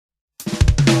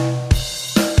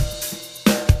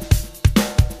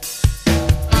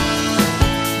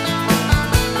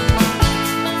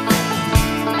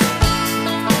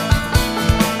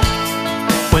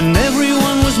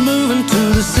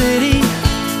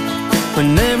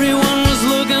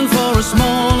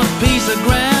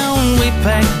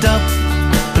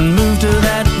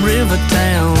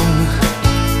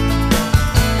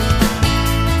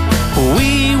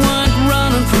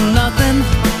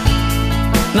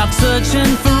not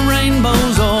searching for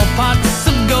rainbows or pots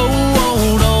of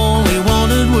gold. All we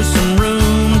wanted was some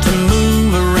room to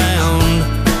move around.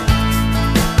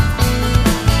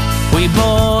 We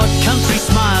bought country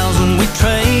smiles when we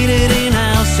traded in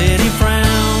our city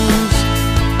frowns.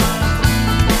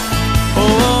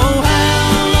 Oh,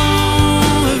 how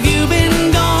long have you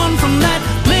been gone from that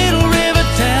little river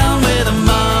town where the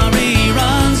Murray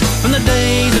runs? When the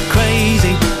days are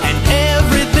crazy and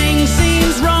everything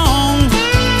seems wrong,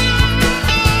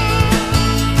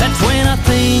 that's when I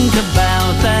think about